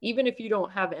even if you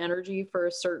don't have energy for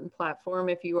a certain platform,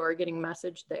 if you are getting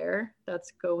messaged there,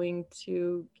 that's going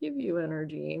to give you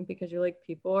energy because you're like,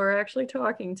 people are actually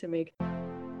talking to me.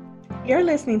 You're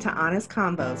listening to Honest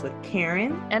Combos with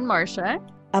Karen and Marsha,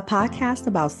 a podcast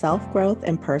about self-growth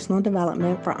and personal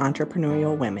development for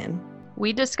entrepreneurial women.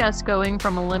 We discuss going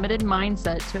from a limited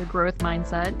mindset to a growth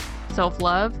mindset,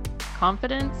 self-love,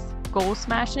 confidence, goal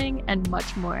smashing, and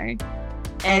much more.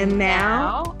 And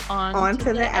now on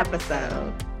to the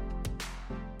episode.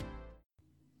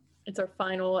 It's our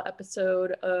final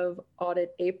episode of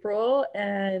Audit April,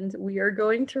 and we are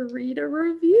going to read a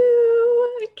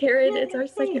review. Karen, it's our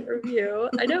second review.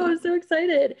 I know, I'm so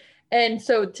excited. And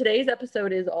so today's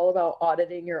episode is all about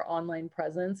auditing your online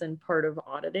presence, and part of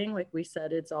auditing, like we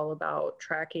said, it's all about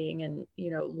tracking and,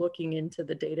 looking into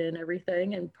the data and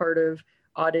everything. And part of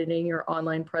auditing your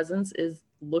online presence is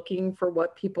looking for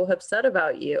what people have said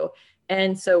about you.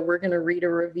 And so we're going to read a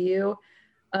review.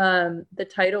 The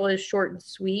title is short and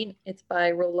sweet. It's by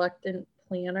Reluctant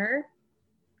Planner.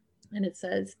 And it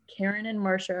says, Karen and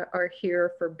Marsha are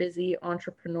here for busy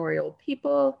entrepreneurial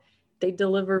people. They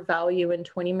deliver value in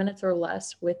 20 minutes or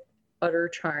less with utter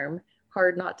charm.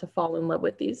 Hard not to fall in love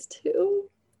with these two.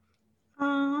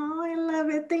 Oh, I love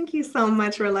it. Thank you so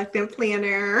much, Reluctant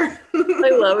Planner. I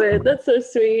love it. That's so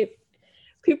sweet.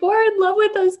 People are in love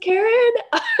with us, Karen.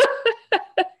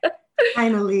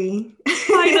 Finally.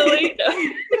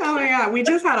 Oh my God. We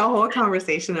just had a whole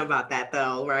conversation about that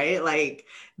though, right? Like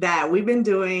that we've been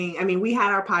doing, we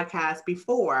had our podcast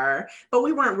before, but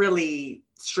we weren't really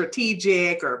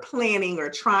strategic or planning or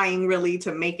trying really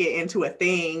to make it into a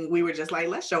thing. We were just like,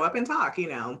 let's show up and talk,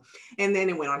 and then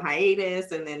it went on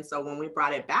hiatus. And then, so when we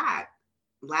brought it back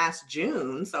last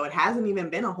June, so it hasn't even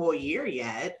been a whole year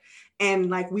yet.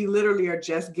 And like, we literally are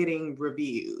just getting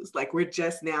reviews. Like we're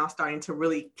just now starting to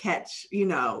really catch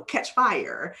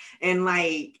fire. And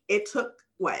like, it took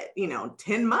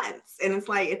 10 months, and it's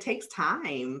like, it takes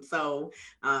time. So,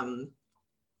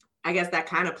 I guess that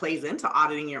kind of plays into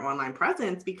auditing your online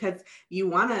presence, because you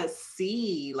want to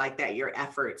see like that your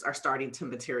efforts are starting to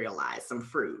materialize some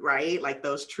fruit, right? Like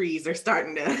those trees are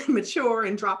starting to mature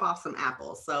and drop off some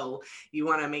apples. So you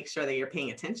want to make sure that you're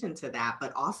paying attention to that,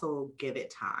 but also give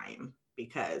it time,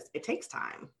 because it takes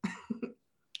time.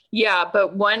 Yeah,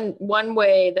 but one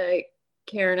way that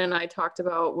Karen and I talked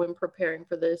about when preparing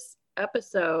for this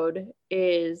episode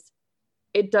is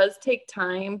it does take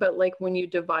time, but like when you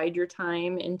divide your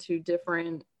time into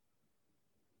different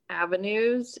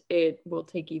avenues, it will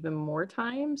take even more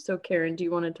time. So Karen, do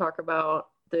you want to talk about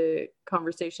the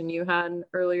conversation you had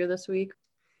earlier this week?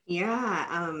 Yeah,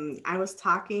 I was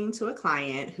talking to a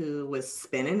client who was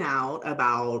spinning out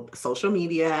about social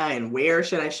media and where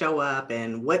should I show up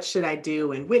and what should I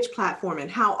do and which platform and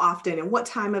how often and what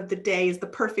time of the day is the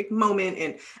perfect moment.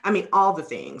 And all the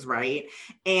things, right?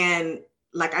 And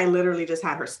like, I literally just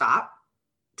had her stop,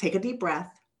 take a deep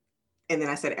breath. And then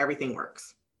I said, everything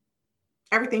works.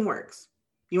 Everything works.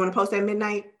 You want to post at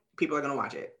midnight? People are going to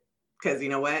watch it. Because you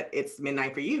know what? It's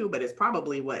midnight for you, but it's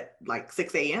probably like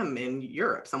 6 a.m. in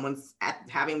Europe. Someone's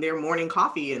having their morning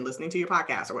coffee and listening to your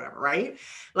podcast or whatever, right?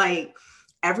 Like,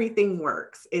 everything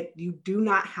works. You do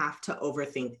not have to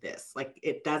overthink this. Like,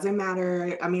 it doesn't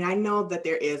matter. I know that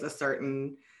there is a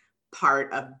certain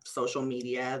part of social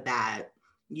media that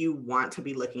you want to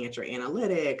be looking at your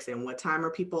analytics and what time are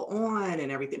people on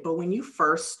and everything. But when you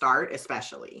first start,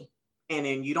 especially, and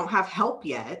then you don't have help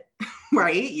yet,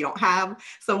 right? You don't have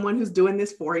someone who's doing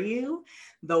this for you.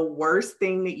 The worst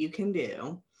thing that you can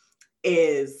do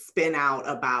is spin out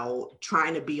about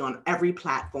trying to be on every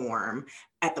platform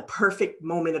at the perfect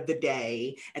moment of the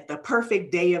day, at the perfect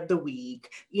day of the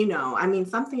week.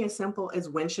 Something as simple as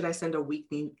when should I send a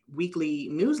weekly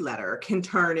newsletter can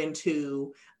turn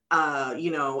into a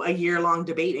year-long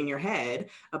debate in your head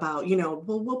about,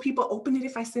 will people open it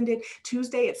if I send it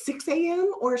Tuesday at 6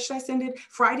 a.m. or should I send it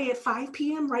Friday at 5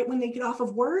 p.m. right when they get off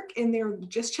of work and they're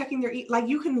just checking their like,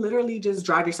 you can literally just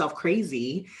drive yourself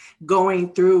crazy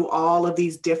going through all of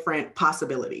these different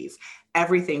possibilities.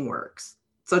 Everything works.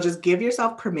 So just give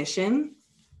yourself permission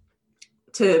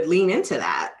to lean into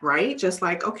that, right? Just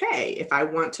like, okay, if I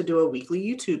want to do a weekly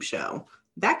YouTube show,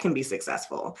 that can be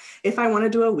successful. If I want to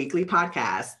do a weekly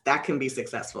podcast, that can be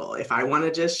successful. If I want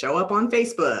to just show up on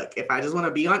Facebook, if I just want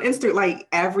to be on Instagram, like,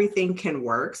 everything can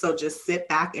work. So just sit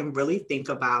back and really think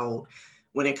about,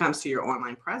 when it comes to your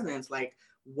online presence, like,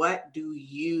 what do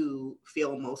you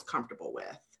feel most comfortable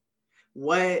with?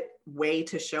 What way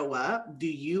to show up do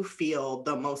you feel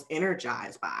the most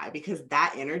energized by? Because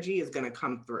that energy is going to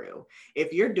come through.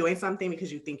 If you're doing something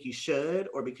because you think you should,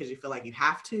 or because you feel like you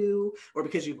have to, or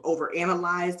because you've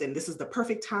overanalyzed and this is the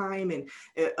perfect time. And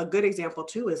a good example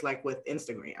too is like with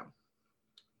Instagram.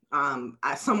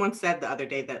 Someone said the other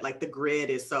day that like the grid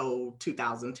is so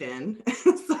 2010.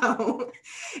 So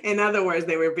in other words,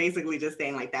 they were basically just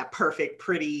saying like that perfect,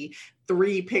 pretty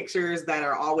 3 pictures that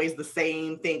are always the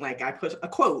same thing. Like I put a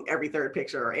quote every 3rd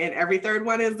picture and every 3rd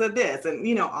one is a this, and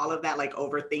you know, all of that, like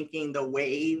overthinking the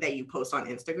way that you post on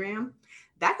Instagram.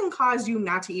 That can cause you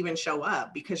not to even show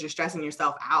up because you're stressing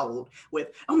yourself out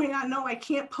with, oh my God, no, I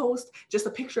can't post just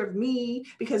a picture of me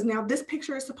because now this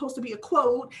picture is supposed to be a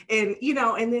quote. And, you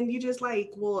know, and then you just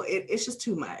like, well, it's just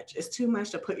too much. It's too much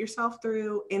to put yourself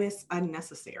through and it's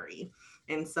unnecessary.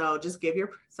 And so just give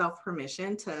yourself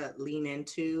permission to lean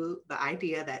into the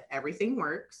idea that everything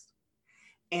works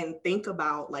and think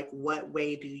about like, what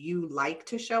way do you like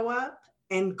to show up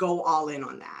and go all in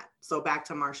on that. So back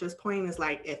to Marsha's point is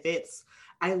like, if it's,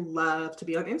 I love to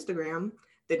be on Instagram,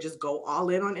 then just go all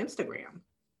in on Instagram.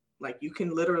 Like you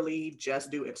can literally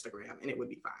just do Instagram and it would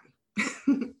be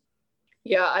fine.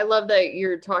 Yeah, I love that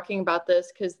you're talking about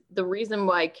this, because the reason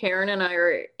why Karen and I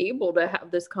are able to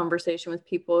have this conversation with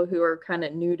people who are kind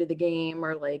of new to the game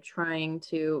or like trying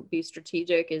to be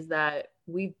strategic is that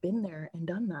we've been there and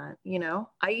done that. You know,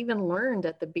 I even learned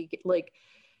at the beginning, like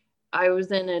I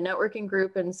was in a networking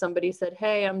group and somebody said,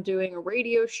 hey, I'm doing a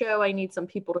radio show. I need some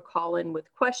people to call in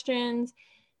with questions.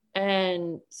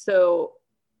 And so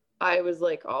I was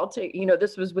like, I'll take, you know,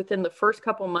 this was within the first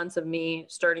couple months of me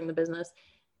starting the business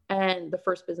and the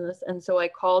first business. And so I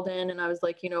called in and I was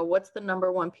like, you know, what's the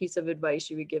number one piece of advice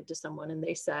you would give to someone? And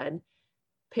they said,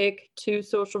 pick 2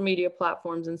 social media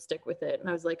platforms and stick with it. And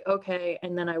I was like, okay.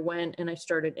 And then I went and I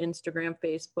started Instagram,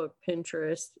 Facebook,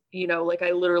 Pinterest, you know, like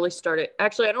I literally started,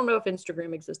 actually, I don't know if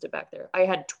Instagram existed back there. I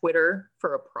had Twitter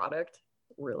for a product,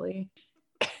 really.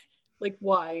 Like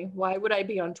why would I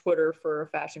be on Twitter for a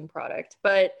fashion product?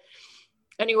 But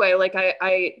anyway, like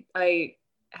I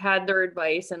had their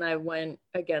advice and I went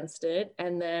against it.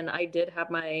 And then I did have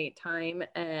my time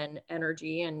and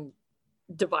energy and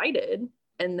divided.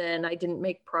 And then I didn't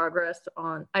make progress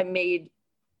I made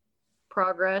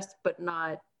progress, but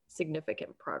not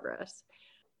significant progress.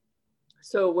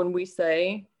 So when we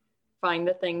say, find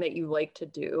the thing that you like to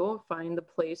do, find the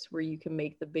place where you can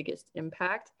make the biggest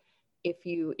impact. If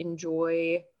you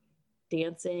enjoy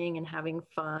dancing and having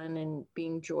fun and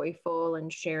being joyful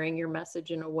and sharing your message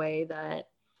in a way that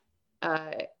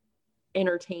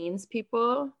entertains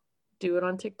people, do it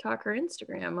on TikTok or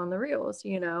Instagram on the reels,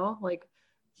 you know, like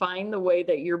find the way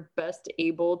that you're best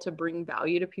able to bring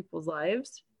value to people's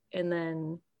lives. And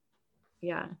then,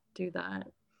 yeah, do that.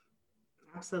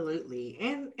 Absolutely.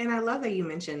 And I love that you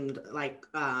mentioned like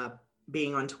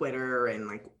being on Twitter and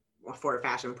like for a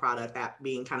fashion product, that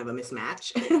being kind of a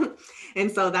mismatch.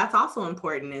 And so that's also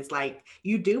important, is like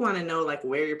you do want to know like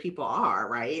where your people are,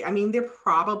 right? I mean, they're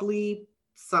probably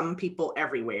some people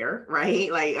everywhere,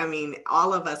 right? Like, I mean,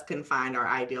 all of us can find our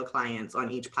ideal clients on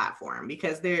each platform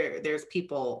because there's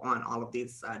people on all of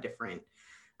these different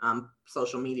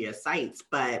social media sites.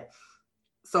 But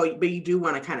you do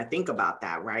want to kind of think about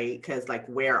that, right? Because like,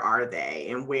 where are they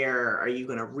and where are you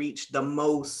going to reach the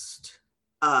most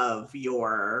of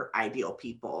your ideal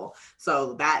people?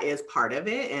 So that is part of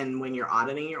it. And when you're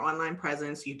auditing your online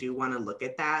presence, you do want to look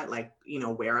at that, like, you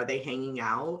know, where are they hanging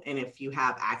out? And if you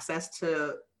have access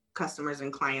to customers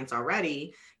and clients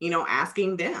already, you know,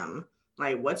 asking them,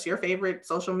 like, what's your favorite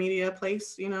social media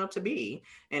place, you know, to be?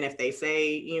 And if they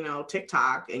say, you know,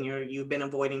 TikTok, and you've been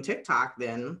avoiding TikTok,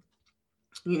 then,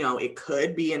 you know, it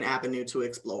could be an avenue to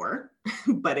explore,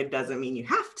 but it doesn't mean you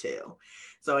have to.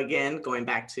 So again, going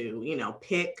back to, you know,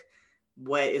 pick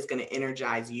what is going to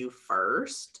energize you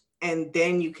first, and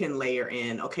then you can layer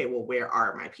in, okay, well, where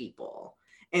are my people?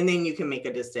 And then you can make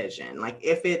a decision. Like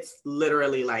if it's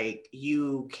literally like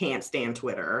you can't stand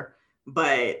Twitter,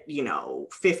 but, you know,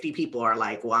 50 people are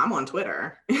like, well, I'm on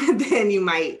Twitter, then you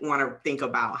might want to think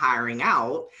about hiring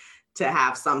out to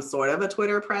have some sort of a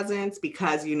Twitter presence,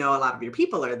 because you know a lot of your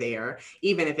people are there,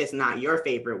 even if it's not your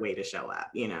favorite way to show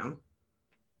up, you know?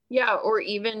 Yeah, or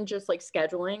even just like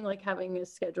scheduling, like having a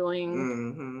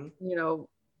scheduling, you know,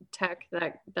 tech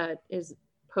that is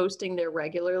posting there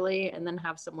regularly, and then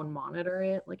have someone monitor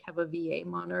it, like have a VA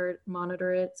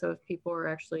monitor it. So if people are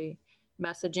actually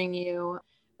messaging you.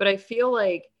 But I feel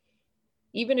like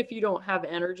even if you don't have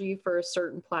energy for a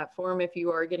certain platform, if you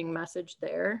are getting messaged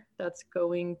there, that's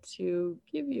going to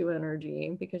give you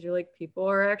energy because you're like, people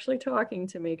are actually talking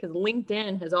to me. Because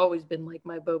LinkedIn has always been like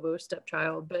my Bobo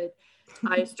stepchild, but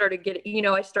I started getting,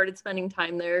 I started spending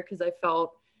time there because I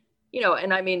felt,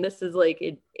 and I mean, this is like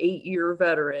an 8-year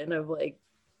veteran of like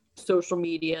social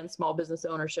media and small business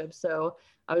ownership. So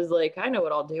I was like, I know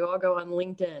what I'll do. I'll go on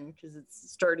LinkedIn because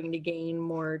it's starting to gain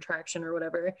more traction or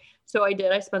whatever. So I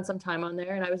did. I spent some time on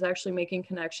there and I was actually making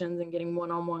connections and getting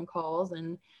one-on-one calls.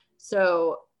 And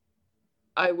so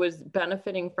I was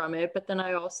benefiting from it. But then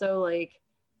I also like,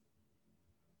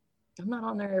 I'm not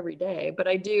on there every day, but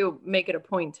I do make it a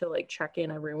point to like check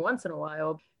in every once in a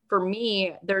while. For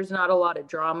me, there's not a lot of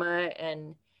drama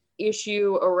and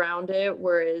issue around it,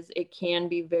 whereas it can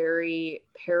be very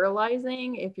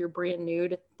paralyzing if you're brand new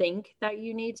to think that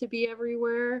you need to be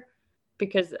everywhere.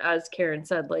 Because as Karen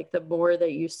said, like the more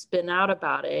that you spin out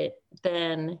about it,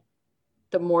 then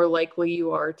the more likely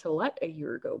you are to let a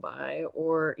year go by,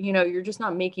 or you're just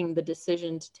not making the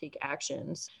decision to take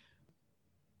actions.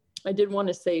 I did want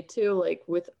to say too, like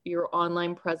with your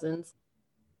online presence,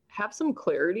 have some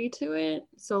clarity to it.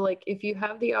 So like if you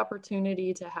have the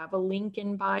opportunity to have a link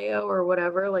in bio or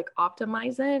whatever, like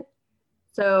optimize it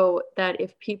so that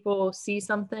if people see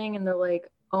something and they're like,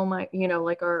 oh my,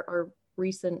 like our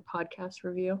recent podcast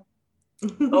review.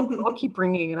 I'll keep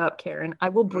bringing it up, Karen. I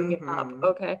will bring it up.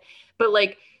 Okay. But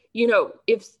like,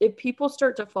 if people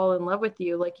start to fall in love with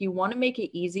you, like you want to make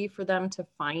it easy for them to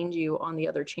find you on the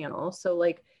other channels. So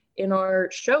like in our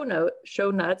show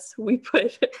notes, we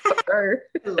put our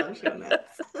I love show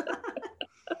notes.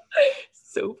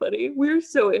 So funny. We're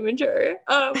so immature.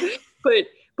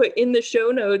 But in the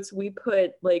show notes, we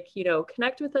put like,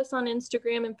 connect with us on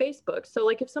Instagram and Facebook. So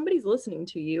like if somebody's listening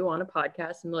to you on a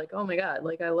podcast and like, oh my God,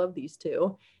 like I love these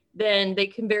two, then they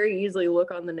can very easily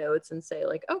look on the notes and say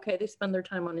like, okay, they spend their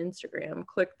time on Instagram,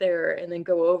 click there and then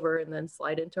go over and then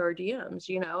slide into our DMs,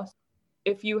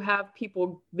 If you have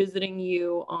people visiting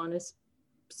you on a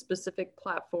specific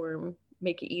platform,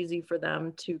 make it easy for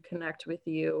them to connect with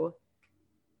you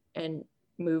and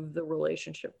move the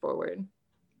relationship forward.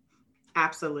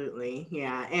 Absolutely.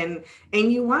 Yeah. And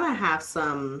you want to have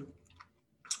some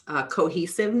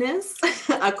cohesiveness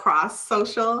across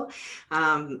social.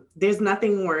 There's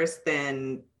nothing worse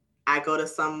than I go to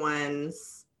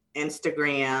someone's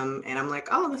Instagram and I'm like,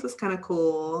 oh, this is kind of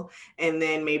cool. And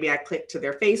then maybe I click to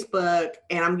their Facebook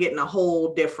and I'm getting a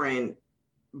whole different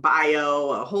bio,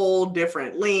 a whole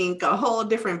different link, a whole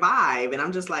different vibe. And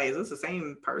I'm just like, is this the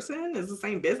same person? Is this the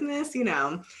same business?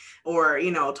 Or,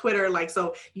 Twitter, like,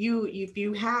 so if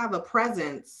you have a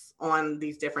presence on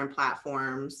these different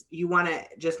platforms, you want to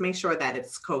just make sure that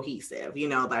it's cohesive,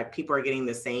 like people are getting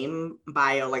the same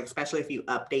bio, like, especially if you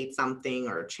update something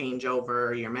or change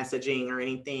over your messaging or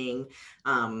anything,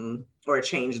 or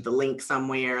change the link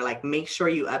somewhere, like make sure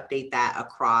you update that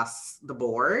across the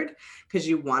board because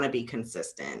you want to be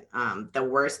consistent. The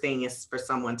worst thing is for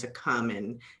someone to come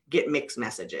and get mixed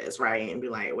messages, right? And be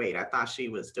like, wait, I thought she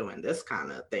was doing this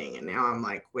kind of thing. And now I'm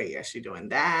like, wait, is she doing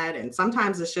that? And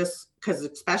sometimes it's just because,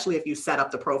 especially if you set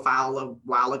up the profile a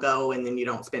while ago and then you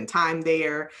don't spend time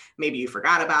there, maybe you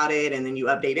forgot about it and then you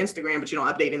update Instagram, but you don't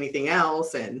update anything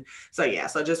else. And so, yeah,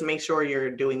 so just make sure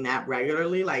you're doing that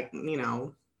regularly. Like,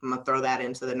 I'm gonna throw that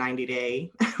into the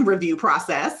 90-day review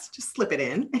process, just slip it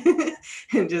in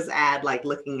and just add like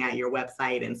looking at your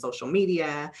website and social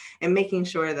media and making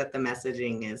sure that the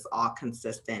messaging is all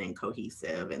consistent and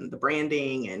cohesive and the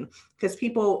branding. And because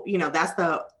people, that's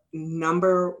the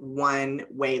number one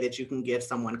way that you can give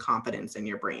someone confidence in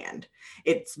your brand.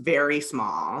 It's very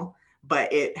small,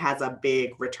 but it has a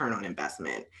big return on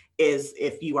investment, is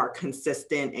if you are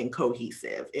consistent and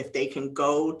cohesive. If they can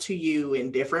go to you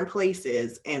in different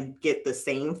places and get the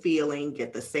same feeling,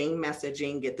 get the same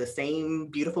messaging, get the same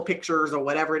beautiful pictures or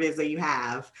whatever it is that you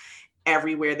have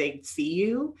everywhere they see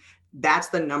you, that's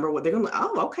the number one. They're gonna be,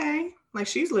 oh, okay, like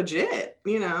she's legit,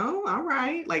 all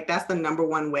right. Like that's the number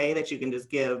one way that you can just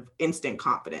give instant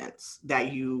confidence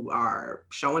that you are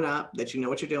showing up, that you know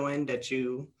what you're doing, that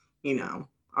you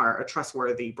are a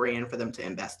trustworthy brand for them to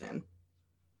invest in.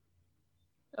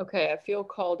 Okay, I feel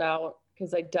called out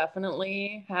because I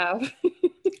definitely have.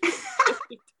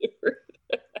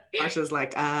 Marsha's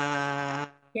like,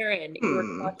 Karen, you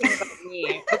were talking about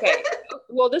me. Okay,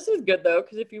 well, this is good though,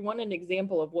 because if you want an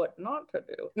example of what not to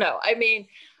do. No, I mean,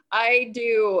 I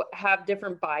do have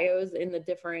different bios in the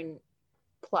different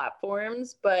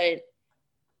platforms, but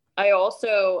I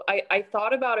also, I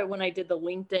thought about it when I did the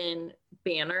LinkedIn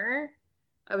banner.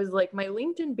 I was like, my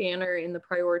LinkedIn banner in the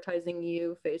Prioritizing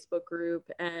You Facebook group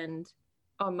and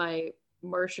on my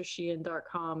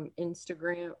marciasheehan.com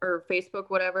Instagram or Facebook,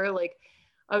 whatever, like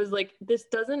I was like, this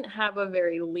doesn't have a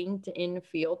very LinkedIn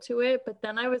feel to it. But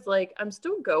then I was like, I'm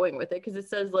still going with it because it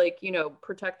says like, you know,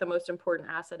 protect the most important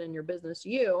asset in your business,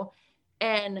 you.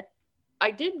 And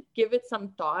I did give it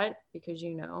some thought because,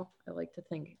 you know, I like to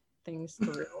think things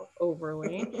through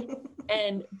overly.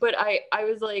 But I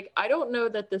was like, I don't know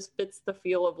that this fits the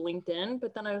feel of LinkedIn.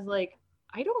 But then I was like,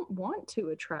 I don't want to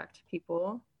attract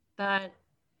people that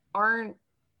aren't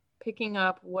picking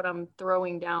up what I'm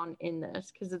throwing down in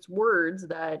this, because it's words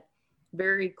that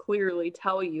very clearly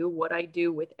tell you what I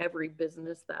do with every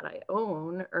business that I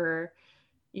own, or,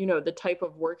 you know, the type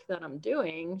of work that I'm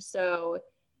doing. So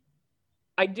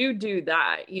I do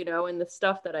that, you know, and the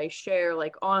stuff that I share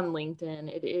like on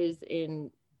LinkedIn,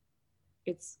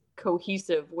 it's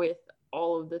cohesive with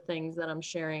all of the things that I'm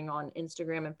sharing on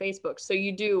Instagram and Facebook. So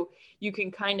you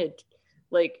can kind of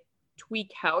like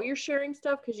tweak how you're sharing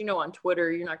stuff, because, you know, on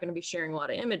Twitter you're not going to be sharing a lot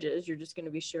of images, you're just going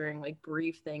to be sharing like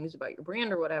brief things about your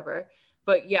brand or whatever.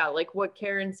 But yeah, like what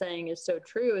Karen's saying is so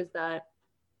true, is that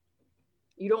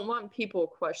you don't want people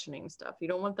questioning stuff. You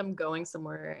don't want them going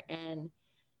somewhere and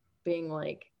being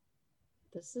like,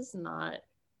 this is not,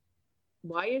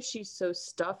 why is she so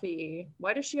stuffy?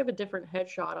 Why does she have a different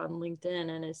headshot on LinkedIn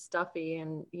and is stuffy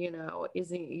and, you know,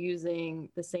 isn't using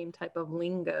the same type of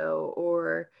lingo?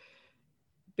 Or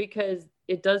because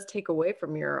it does take away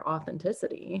from your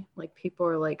authenticity. Like people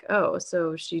are like, oh,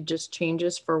 so she just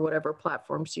changes for whatever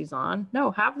platform she's on.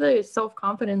 No, have the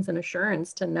self-confidence and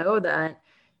assurance to know that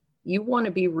you want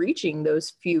to be reaching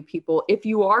those few people. If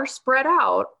you are spread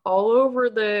out all over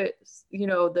the, you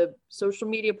know, the social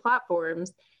media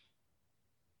platforms,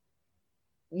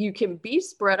 you can be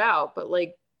spread out, but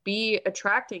like be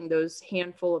attracting those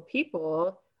handful of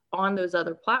people on those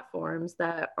other platforms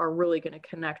that are really going to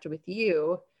connect with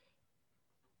you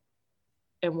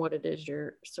and what it is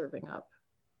you're serving up.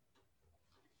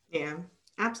 Yeah,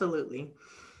 absolutely.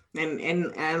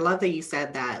 And I love that you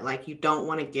said that, like, you don't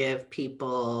want to give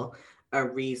people a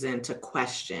reason to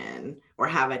question or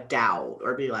have a doubt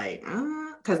or be like,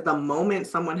 because the moment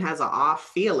someone has an off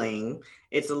feeling,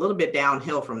 it's a little bit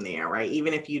downhill from there, right?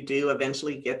 Even if you do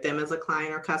eventually get them as a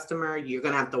client or customer, you're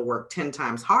going to have to work 10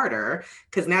 times harder,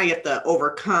 because now you have to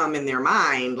overcome in their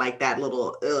mind like that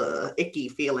little icky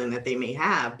feeling that they may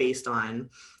have based on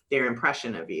their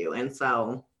impression of you. And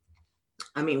so,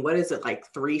 I mean, what is it, like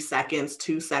 3 seconds,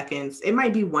 2 seconds? It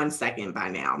might be 1 second by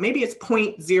now. Maybe it's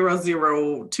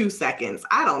 0.002 seconds.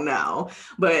 I don't know.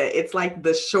 But it's like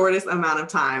the shortest amount of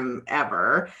time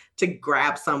ever to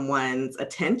grab someone's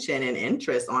attention and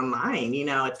interest online. You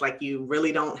know, it's like you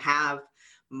really don't have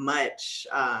much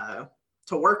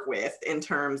to work with in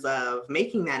terms of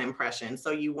making that impression. So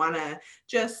you want to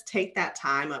just take that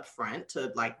time up front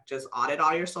to like just audit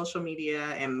all your social media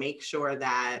and make sure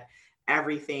that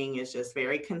everything is just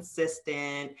very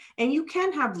consistent. And you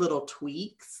can have little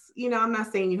tweaks. You know, I'm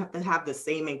not saying you have to have the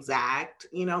same exact,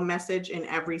 you know, message in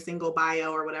every single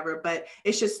bio or whatever, but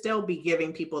it should still be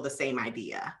giving people the same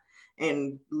idea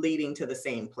and leading to the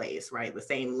same place, right? The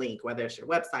same link, whether it's your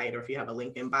website or if you have a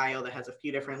link in bio that has a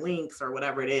few different links or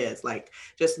whatever it is. Like,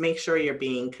 just make sure you're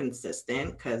being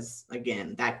consistent, because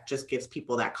again, that just gives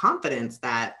people that confidence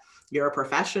that you're a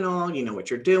professional, you know what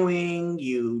you're doing,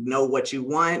 you know what you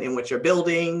want and what you're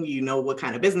building, you know what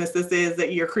kind of business this is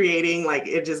that you're creating. Like,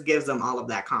 it just gives them all of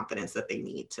that confidence that they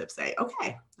need to say,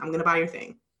 okay, I'm going to buy your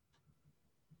thing.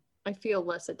 I feel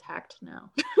less attacked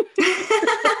now.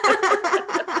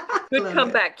 Good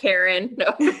comeback, Karen.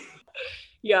 No.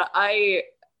 Yeah, I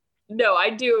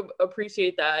do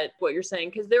appreciate that, what you're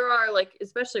saying, because there are, like,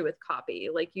 especially with copy,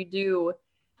 like you do,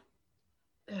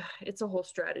 it's a whole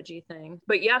strategy thing.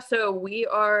 But yeah, so we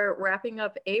are wrapping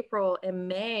up April, and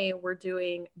May we're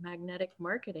doing magnetic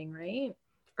marketing, right?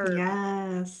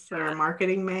 Yes, or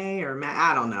marketing May, or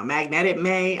I don't know, magnetic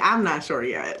May. I'm not sure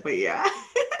yet, but yeah.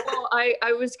 Well,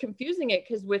 I was confusing it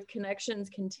because with Connections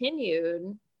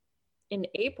Continued in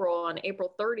April, on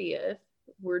April 30th,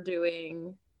 we're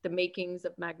doing the makings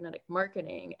of magnetic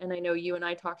marketing. And I know you and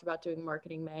I talked about doing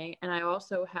Marketing May. And I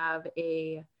also have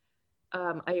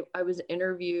I was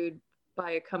interviewed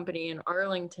by a company in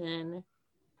Arlington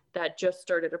that just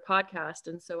started a podcast.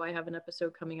 And so I have an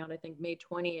episode coming out, I think May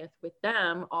 20th, with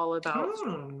them, all about,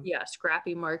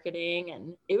 scrappy marketing.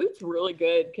 And it was really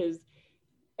good because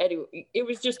it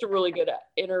was just a really good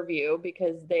interview,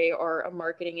 because they are a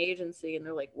marketing agency and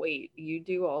they're like, wait, you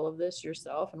do all of this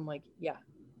yourself? And I'm like, yeah.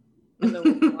 And they're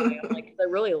like, why? I'm like, I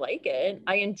really like it.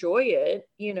 I enjoy it.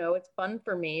 You know, it's fun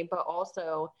for me, but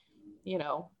also, you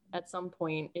know, at some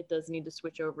point it does need to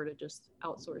switch over to just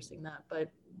outsourcing that.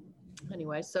 But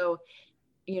anyway, so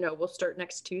we'll start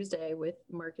next Tuesday with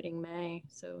Marketing May.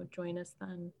 So join us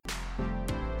then.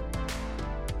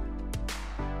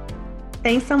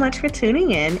 Thanks so much for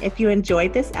tuning in. If you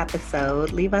enjoyed this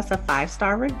episode, leave us a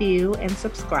 5-star review and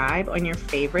subscribe on your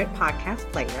favorite podcast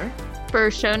player. For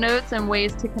show notes and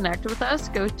ways to connect with us,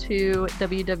 go to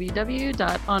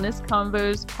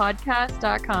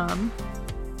www.honestconvospodcast.com.